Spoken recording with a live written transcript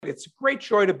It's a great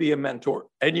joy to be a mentor,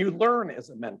 and you learn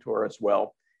as a mentor as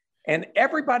well. And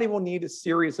everybody will need a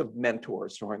series of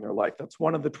mentors during their life. That's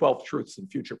one of the 12 truths in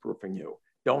future-proofing you.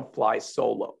 Don't fly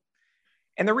solo.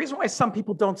 And the reason why some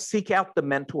people don't seek out the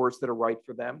mentors that are right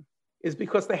for them is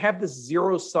because they have this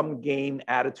zero-sum game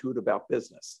attitude about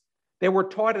business. They were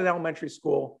taught in elementary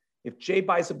school, if Jay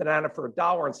buys a banana for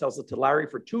 $1 and sells it to Larry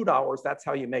for $2, that's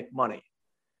how you make money.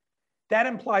 That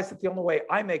implies that the only way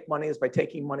I make money is by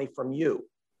taking money from you.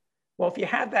 Well, if you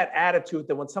have that attitude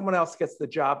that when someone else gets the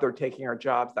job, they're taking our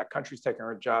jobs, that country's taking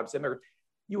our jobs, and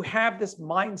you have this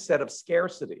mindset of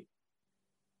scarcity.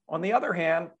 On the other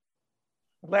hand,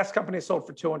 the last company sold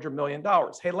for $200 million.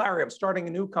 Hey, Larry, I'm starting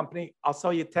a new company. I'll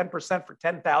sell you 10% for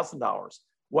 $10,000.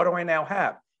 What do I now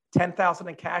have? $10,000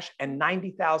 in cash and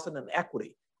 $90,000 in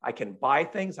equity. I can buy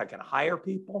things. I can hire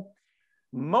people.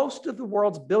 Most of the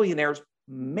world's billionaires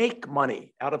make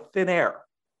money out of thin air.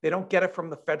 They don't get it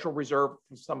from the Federal Reserve,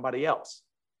 from somebody else.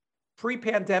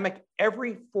 Pre-pandemic,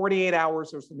 every 48 hours,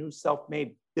 there's a new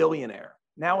self-made billionaire.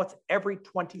 Now it's every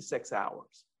 26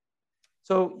 hours.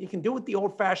 So you can do it the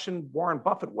old-fashioned Warren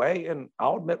Buffett way, and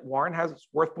I'll admit Warren is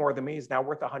worth more than me. He's now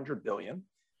worth $100 billion.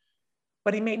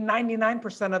 But he made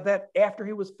 99% of that after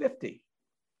he was 50.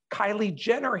 Kylie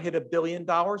Jenner hit $1 billion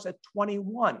at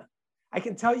 21. I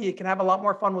can tell you, you can have a lot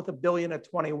more fun with $1 billion at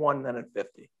 21 than at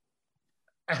 50.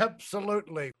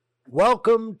 Absolutely.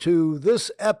 Welcome to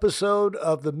this episode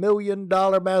of the $1 Million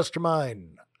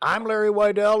Mastermind. I'm Larry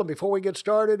Weidel, and before we get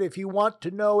started, if you want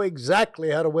to know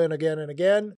exactly how to win again and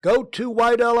again, go to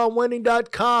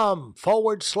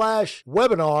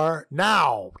weidelonwinning.com/webinar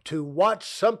now to watch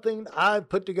something I've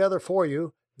put together for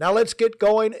you. Now let's get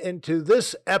going into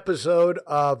this episode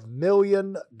of $1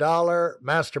 Million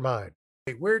Mastermind.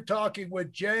 We're talking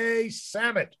with Jay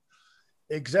Samit,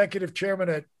 Executive Chairman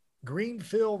at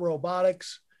Greenfield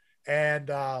Robotics, and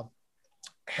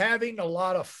having a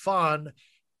lot of fun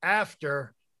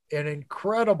after an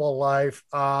incredible life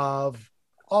of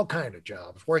all kinds of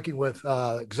jobs, working with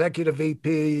executive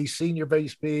VP, senior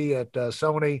VP at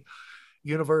Sony,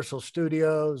 Universal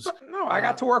Studios. No, I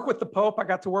got to work with the Pope. I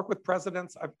got to work with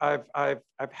presidents. I've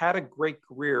had a great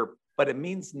career, but it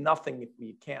means nothing if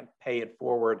you can't pay it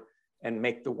forward and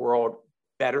make the world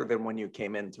better than when you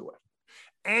came into it.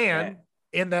 And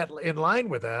in line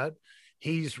with that,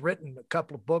 he's written a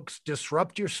couple of books,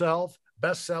 Disrupt Yourself,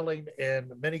 best-selling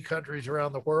in many countries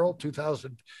around the world.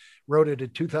 Wrote it in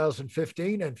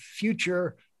 2015, and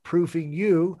Future Proofing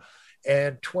You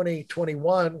in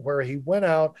 2021, where he went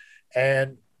out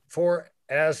and,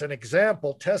 as an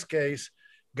example, test case,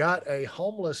 got a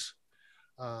homeless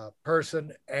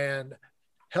person and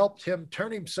helped him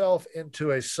turn himself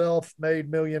into a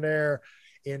self-made millionaire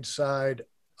inside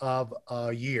of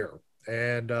a year.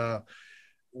 And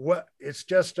it's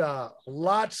just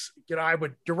lots, I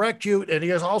would direct you, and he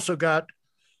has also got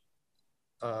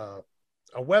a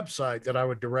website that I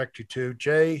would direct you to,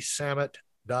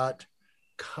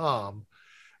 jsamit.com,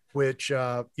 which,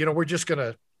 we're just going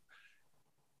to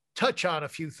touch on a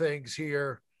few things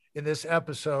here in this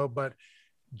episode, but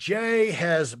Jay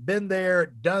has been there,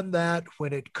 done that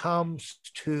when it comes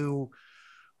to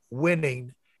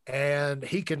winning, and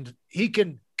he can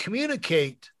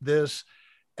communicate this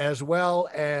as well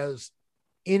as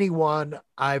anyone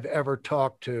I've ever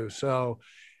talked to. So,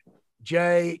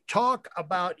 Jay, talk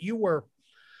about,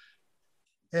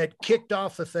 had kicked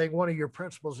off the thing, one of your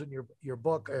principles in your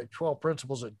book, 12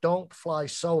 Principles that Don't Fly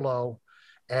Solo.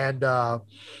 And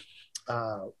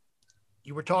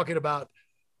you were talking about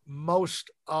most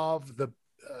of the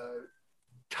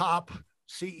top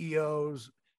CEOs,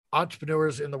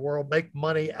 entrepreneurs in the world make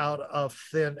money out of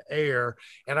thin air.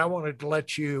 And I wanted to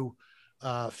let you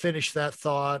finish that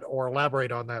thought or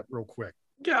elaborate on that real quick.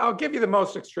 Yeah, I'll give you the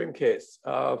most extreme case.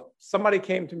 Somebody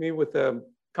came to me with a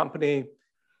company,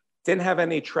 didn't have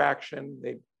any traction.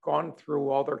 They'd gone through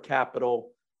all their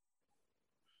capital.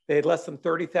 They had less than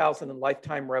 30,000 in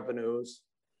lifetime revenues.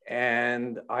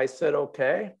 And I said,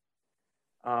 okay,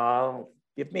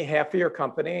 give me half of your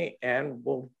company and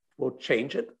we'll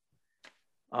change it.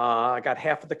 I got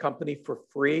half of the company for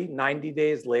free. 90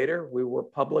 days later, we were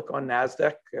public on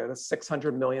NASDAQ at a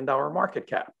 $600 million market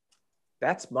cap.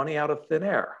 That's money out of thin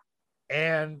air.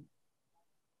 And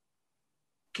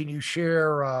can you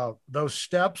share those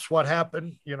steps? What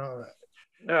happened? You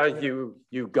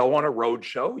go on a road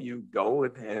show, you go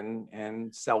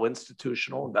and sell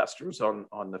institutional investors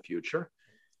on the future.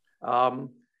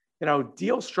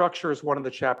 Deal structure is one of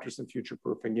the chapters in Future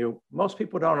Proofing You. Most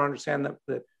people don't understand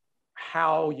that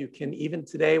how you can, even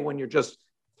today, when you're just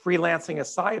freelancing a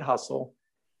side hustle,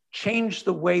 change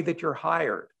the way that you're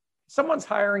hired. Someone's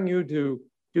hiring you to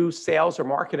do sales or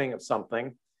marketing of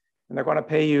something. and they're going to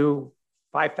pay you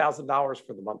 $5,000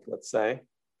 for the month, let's say,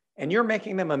 and you're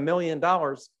making them $1 million,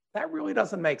 that really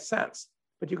doesn't make sense.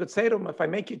 But you could say to them, if I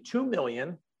make you 2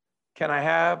 million, can I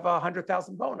have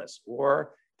 100,000 bonus?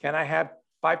 Or can I have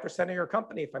 5% of your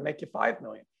company if I make you 5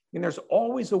 million? I mean, there's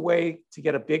always a way to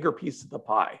get a bigger piece of the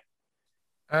pie.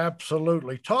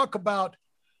 Absolutely. Talk about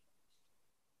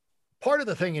part of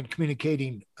the thing in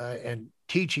communicating and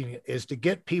teaching is to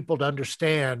get people to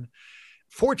understand.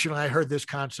 Fortunately, I heard this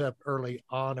concept early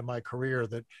on in my career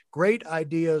that great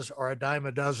ideas are a dime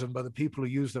a dozen, but the people who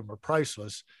use them are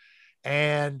priceless.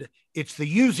 And it's the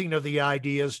using of the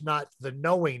ideas, not the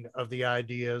knowing of the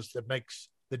ideas, that makes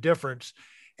the difference.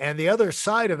 And the other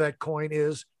side of that coin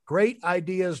is great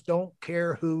ideas don't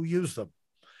care who use them.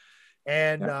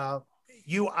 And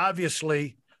you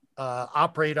obviously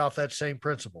operate off that same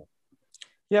principle.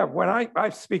 Yeah, when I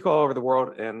speak all over the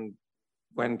world, and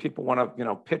when people want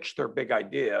to, pitch their big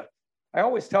idea, I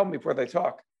always tell them before they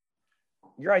talk,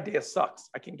 your idea sucks.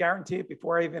 I can guarantee it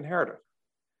before I even heard it.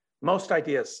 Most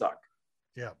ideas suck.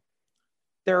 Yeah.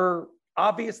 There are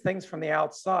obvious things from the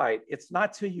outside. It's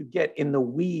not till you get in the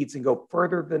weeds and go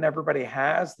further than everybody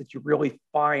has that you really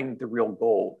find the real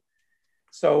gold.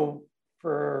 So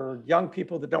for young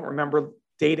people that don't remember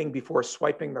dating before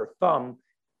swiping their thumb,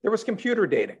 there was computer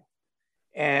dating.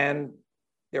 And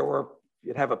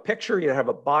you'd have a picture, you'd have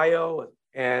a bio.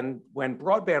 And when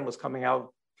broadband was coming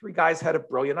out, 3 guys had a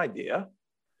brilliant idea.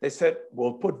 They said,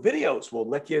 we'll put videos. We'll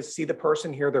let you see the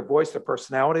person, hear their voice, their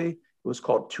personality. It was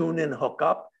called Tune In, Hook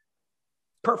Up.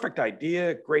 Perfect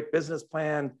idea, great business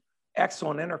plan,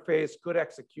 excellent interface, good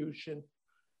execution.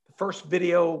 The first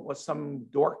video was some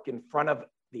dork in front of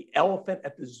the elephant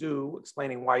at the zoo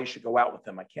explaining why you should go out with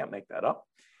him. I can't make that up.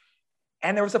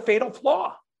 And there was a fatal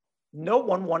flaw. No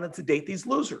one wanted to date these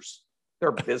losers.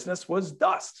 Their business was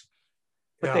dust.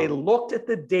 But they looked at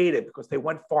the data because they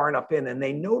went far enough in, and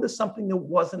they noticed something that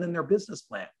wasn't in their business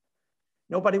plan.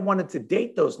 Nobody wanted to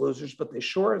date those losers, but they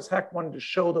sure as heck wanted to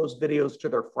show those videos to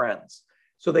their friends.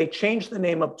 So they changed the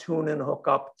name of Tune In, Hook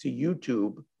Up to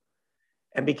YouTube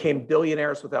and became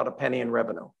billionaires without a penny in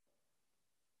revenue.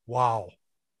 Wow.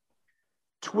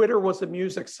 Twitter was a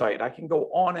music site. I can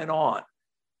go on and on.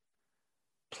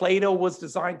 Play-Doh was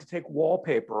designed to take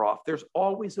wallpaper off. There's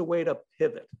always a way to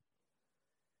pivot.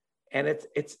 And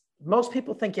it's most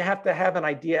people think you have to have an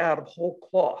idea out of whole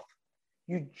cloth.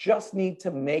 You just need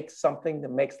to make something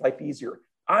that makes life easier.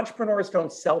 Entrepreneurs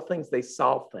don't sell things, they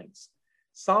solve things.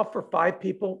 Solve for 5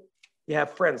 people, you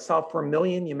have friends. Solve for 1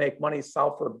 million, you make money.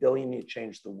 Solve for 1 billion, you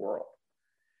change the world.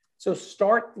 So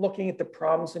start looking at the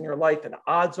problems in your life, and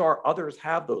odds are others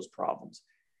have those problems.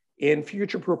 In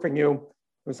Future Proofing You,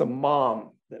 there's a mom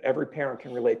that every parent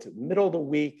can relate to. Middle of the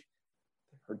week,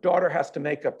 her daughter has to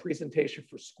make a presentation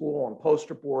for school on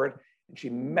poster board, and she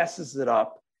messes it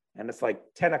up. And it's like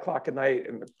 10 o'clock at night,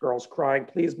 and the girl's crying,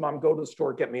 please, mom, go to the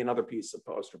store, get me another piece of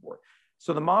poster board.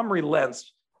 So the mom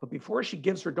relents, but before she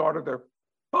gives her daughter the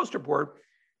poster board,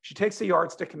 she takes a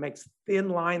yardstick and makes thin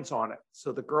lines on it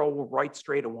so the girl will write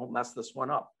straight and won't mess this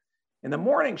one up. In the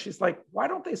morning, she's like, why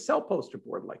don't they sell poster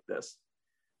board like this?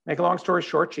 Make a long story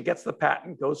short, she gets the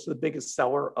patent, goes to the biggest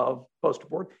seller of poster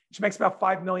board. She makes about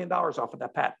 $5 million off of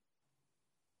that patent.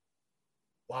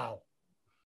 Wow.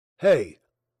 Hey,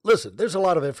 listen, there's a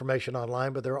lot of information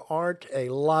online, but there aren't a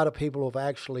lot of people who've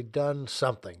actually done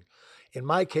something. In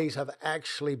my case, I've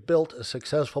actually built a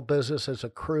successful business that's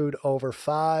accrued over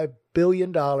 $5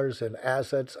 billion in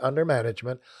assets under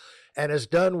management and has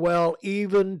done well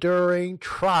even during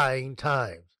trying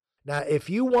times. Now, if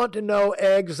you want to know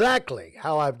exactly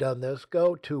how I've done this,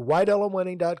 go to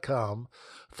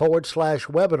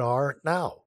whiteelementwinning.com/webinar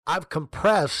now. I've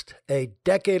compressed a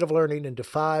decade of learning into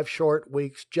 5 short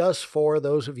weeks just for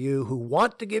those of you who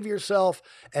want to give yourself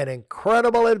an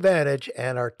incredible advantage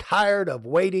and are tired of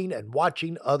waiting and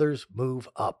watching others move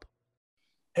up.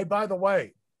 Hey, by the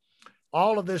way,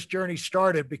 all of this journey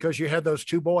started because you had those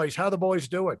 2 boys. How are the boys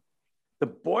doing? The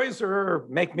boys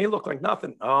make me look like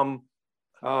nothing.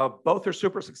 Both are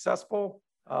super successful.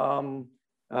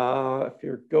 If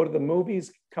you go to the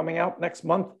movies, coming out next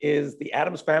month is the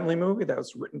Addams Family movie that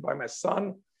was written by my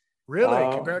son.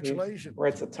 Really? Congratulations. He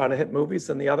writes a ton of hit movies,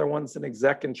 and the other one's an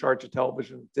exec in charge of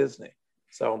television at Disney.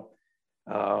 So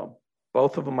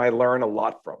both of them I learn a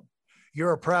lot from.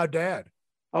 You're a proud dad.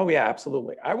 Oh, yeah,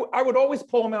 absolutely. I would always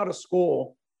pull them out of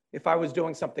school if I was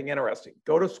doing something interesting.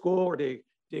 Go to school, or do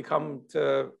you come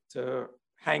to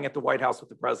hang at the White House with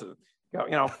the president?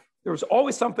 You know, there was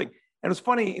always something. And it was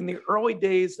funny, in the early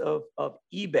days of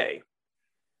eBay,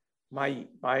 my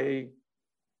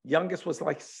youngest was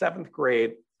like 7th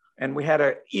grade, And we had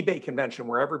an eBay convention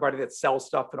where everybody that sells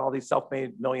stuff and all these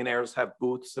self-made millionaires have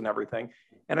booths and everything.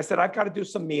 And I said, I've got to do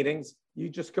some meetings. You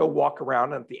just go walk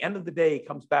around. And at the end of the day, he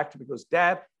comes back to me and goes,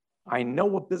 Dad, I know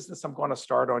what business I'm going to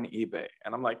start on eBay.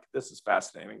 And I'm like, this is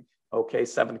fascinating. Okay,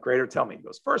 seventh grader, tell me. He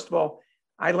goes, first of all,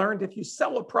 I learned if you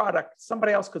sell a product,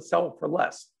 somebody else could sell it for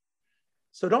less.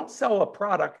 So don't sell a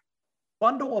product,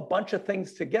 bundle a bunch of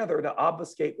things together to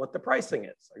obfuscate what the pricing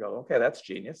is. I go, okay, that's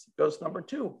genius. It goes number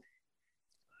two.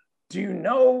 Do you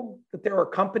know that there are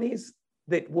companies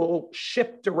that will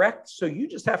ship direct? So you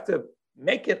just have to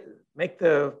make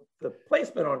the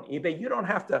placement on eBay. You don't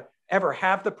have to ever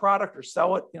have the product or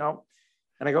sell it, And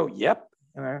I go, yep.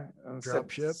 And I said,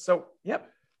 ship. So, yep.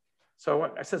 So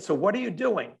I said, so what are you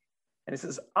doing? And he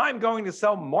says, I'm going to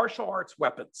sell martial arts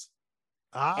weapons.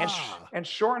 And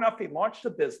sure enough, he launched a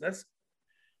business,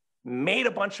 made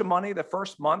a bunch of money the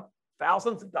first month,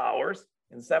 thousands of dollars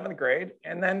in seventh grade,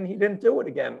 and then he didn't do it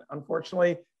again.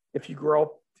 Unfortunately, if you grow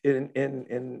up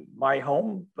in my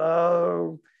home,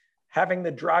 having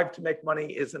the drive to make money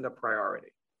isn't a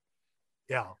priority.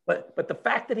 Yeah. But the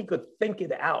fact that he could think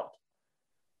it out,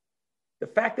 the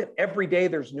fact that every day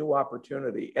there's new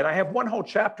opportunity, and I have one whole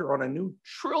chapter on a new $1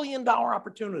 trillion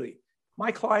opportunity.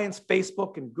 My clients,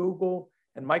 Facebook and Google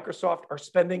and Microsoft, are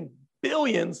spending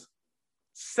billions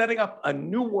setting up a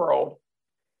new world.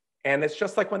 And it's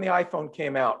just like when the iPhone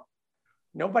came out.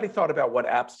 Nobody thought about what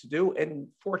apps to do, and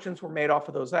fortunes were made off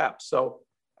of those apps. So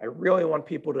I really want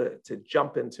people to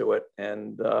jump into it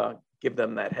and give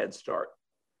them that head start.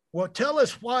 Well, tell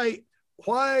us what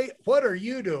are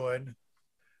you doing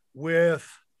with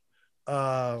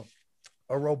a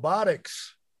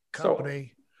robotics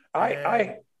company? So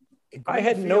I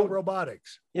had no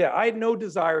robotics. Yeah, I had no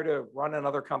desire to run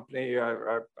another company.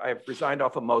 I've resigned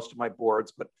off of most of my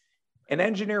boards, but an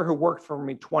engineer who worked for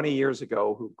me 20 years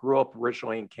ago, who grew up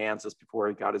originally in Kansas before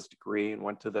he got his degree and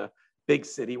went to the big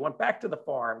city, went back to the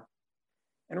farm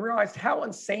and realized how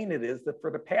insane it is that for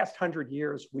the past 100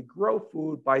 years, we grow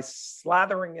food by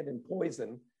slathering it in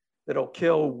poison that'll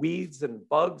kill weeds and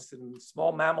bugs and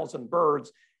small mammals and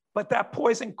birds, but that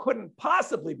poison couldn't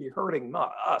possibly be hurting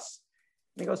us.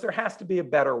 And he goes, there has to be a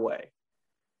better way.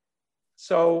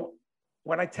 So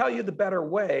when I tell you the better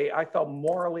way, I felt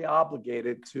morally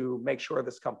obligated to make sure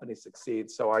this company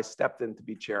succeeds. So I stepped in to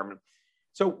be chairman.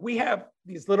 So we have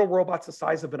these little robots the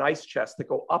size of an ice chest that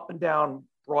go up and down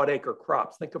broadacre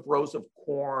crops. Think of rows of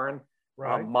corn,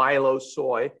 right. Milo,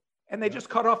 soy, and they just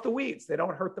cut off the weeds. They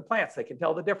don't hurt the plants. They can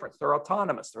tell the difference. They're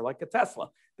autonomous. They're like a Tesla.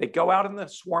 They go out in the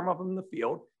swarm of them in the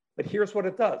field, but here's what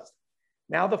it does.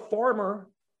 Now the farmer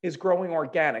is growing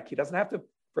organic. He doesn't have to,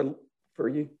 for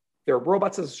you, there are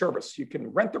robots as a service. You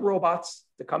can rent the robots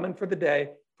to come in for the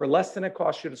day for less than it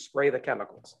costs you to spray the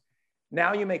chemicals.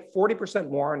 Now you make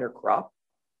 40% more on your crop,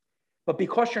 but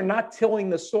because you're not tilling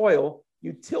the soil,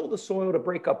 you till the soil to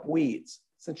break up weeds.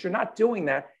 Since you're not doing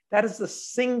that, that is the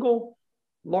single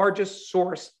largest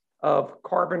source of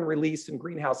carbon release and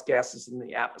greenhouse gases in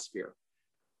the atmosphere.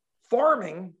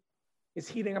 Farming is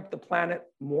heating up the planet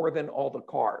more than all the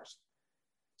cars.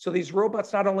 So these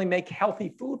robots not only make healthy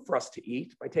food for us to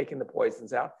eat by taking the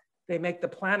poisons out, they make the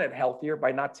planet healthier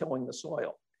by not tilling the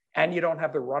soil. And you don't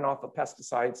have the runoff of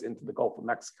pesticides into the Gulf of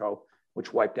Mexico,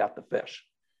 which wiped out the fish.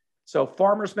 So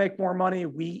farmers make more money,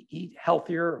 we eat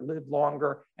healthier, live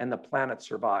longer, and the planet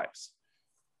survives.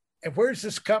 And where's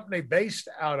this company based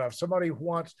out of? Somebody who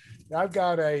wants, I've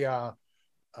got a...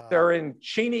 They're in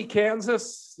Cheney,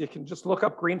 Kansas. You can just look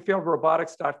up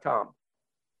greenfieldrobotics.com.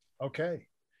 Okay.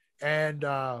 And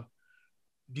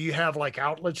do you have like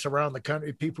outlets around the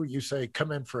country? People you say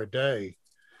come in for a day.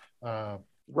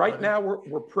 Right now,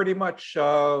 we're pretty much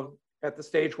at the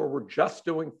stage where we're just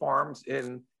doing farms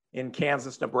in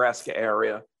Kansas, Nebraska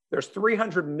area. There's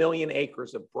 300 million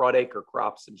acres of broadacre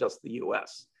crops in just the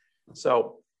U.S.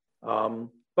 So,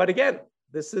 but again,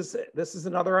 this is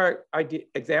another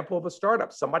example of a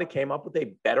startup. Somebody came up with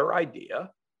a better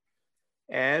idea,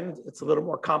 and it's a little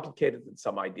more complicated than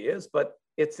some ideas, but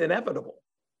it's inevitable.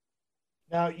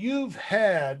 Now, you've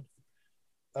had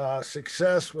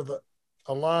success with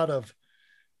a lot of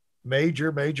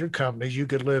major companies. You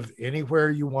could live anywhere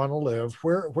you want to live.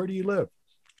 Where do you live?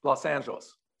 Los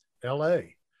Angeles.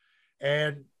 L.A.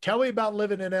 And tell me about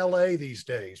living in L.A. these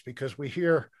days, because we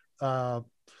hear,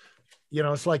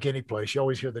 it's like any place. You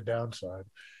always hear the downside.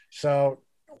 So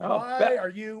why are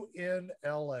you in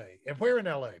L.A.? And where in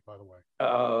L.A., by the way?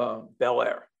 Bel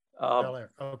Air. Bel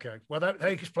Air. Okay. Well, that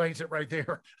explains it right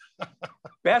there.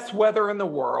 Best weather in the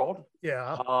world.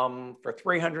 Yeah. For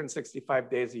 365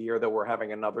 days a year, though we're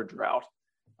having another drought.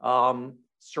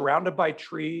 Surrounded by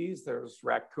trees, there's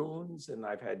raccoons, and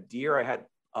I've had deer. I had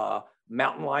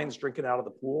mountain lions drinking out of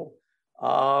the pool.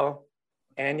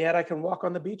 And yet I can walk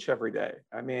on the beach every day.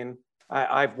 I mean,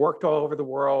 I've worked all over the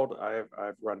world.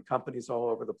 I've run companies all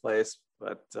over the place,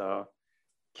 but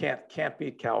can't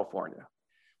beat California.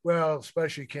 Well,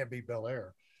 especially can't beat Bel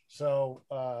Air.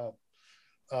 So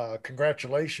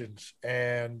congratulations.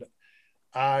 And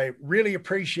I really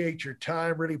appreciate your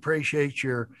time, really appreciate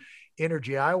your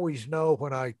energy. I always know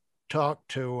when I talk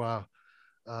to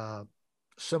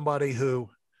somebody who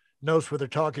knows what they're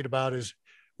talking about is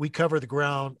we cover the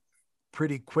ground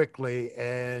pretty quickly,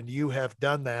 and you have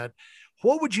done that.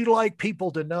 What would you like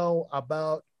people to know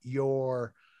about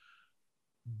your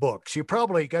books? You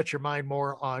probably got your mind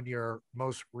more on your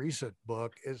most recent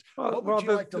book. What would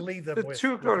you like to leave them with? The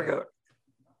two go together.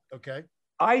 Okay.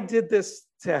 I did this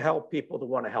to help people to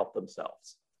want to help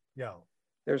themselves. Yeah.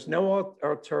 There's no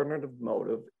alternative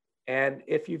motive. And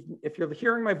if you're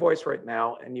hearing my voice right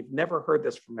now and you've never heard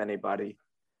this from anybody,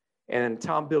 and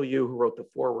Tom Bilyeu, who wrote the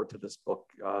foreword to this book,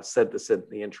 said this in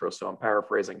the intro, so I'm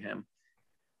paraphrasing him.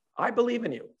 I believe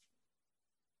in you.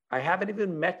 I haven't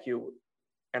even met you,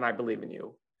 and I believe in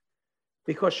you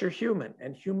because you're human,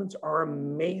 and humans are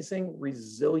amazing,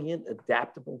 resilient,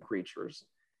 adaptable creatures.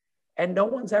 And no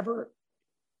one's ever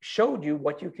showed you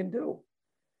what you can do.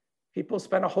 People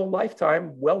spend a whole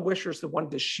lifetime, well-wishers that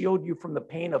wanted to shield you from the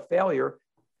pain of failure,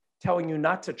 telling you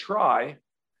not to try,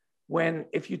 when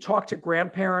if you talk to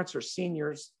grandparents or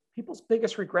seniors, people's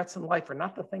biggest regrets in life are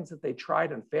not the things that they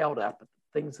tried and failed at, but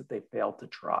the things that they failed to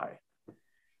try.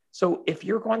 So if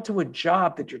you're going to a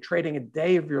job that you're trading a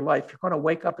day of your life, you're going to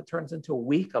wake up, it turns into a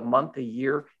week, a month, a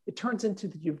year. It turns into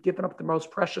that you've given up the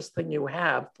most precious thing you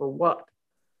have for what?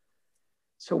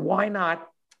 So why not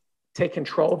take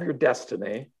control of your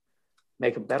destiny,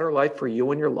 make a better life for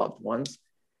you and your loved ones?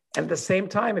 And at the same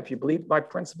time, if you believe my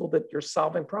principle that you're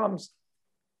solving problems,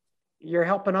 you're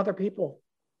helping other people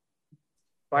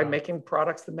by making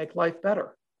products that make life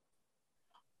better.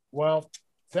 Well,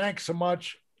 thanks so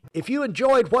much. If you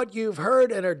enjoyed what you've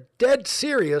heard and are dead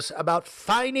serious about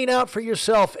finding out for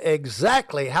yourself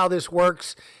exactly how this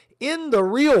works in the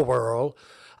real world,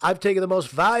 I've taken the most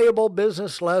valuable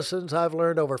business lessons I've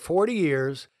learned over 40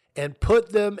 years and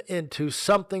put them into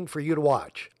something for you to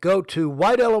watch. Go to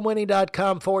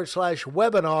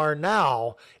whiteelementwinning.com/webinar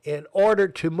now in order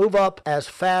to move up as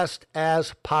fast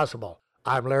as possible.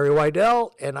 I'm Larry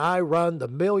Weidel, and I run the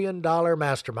 $1 Million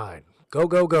Mastermind. Go,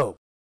 go, go.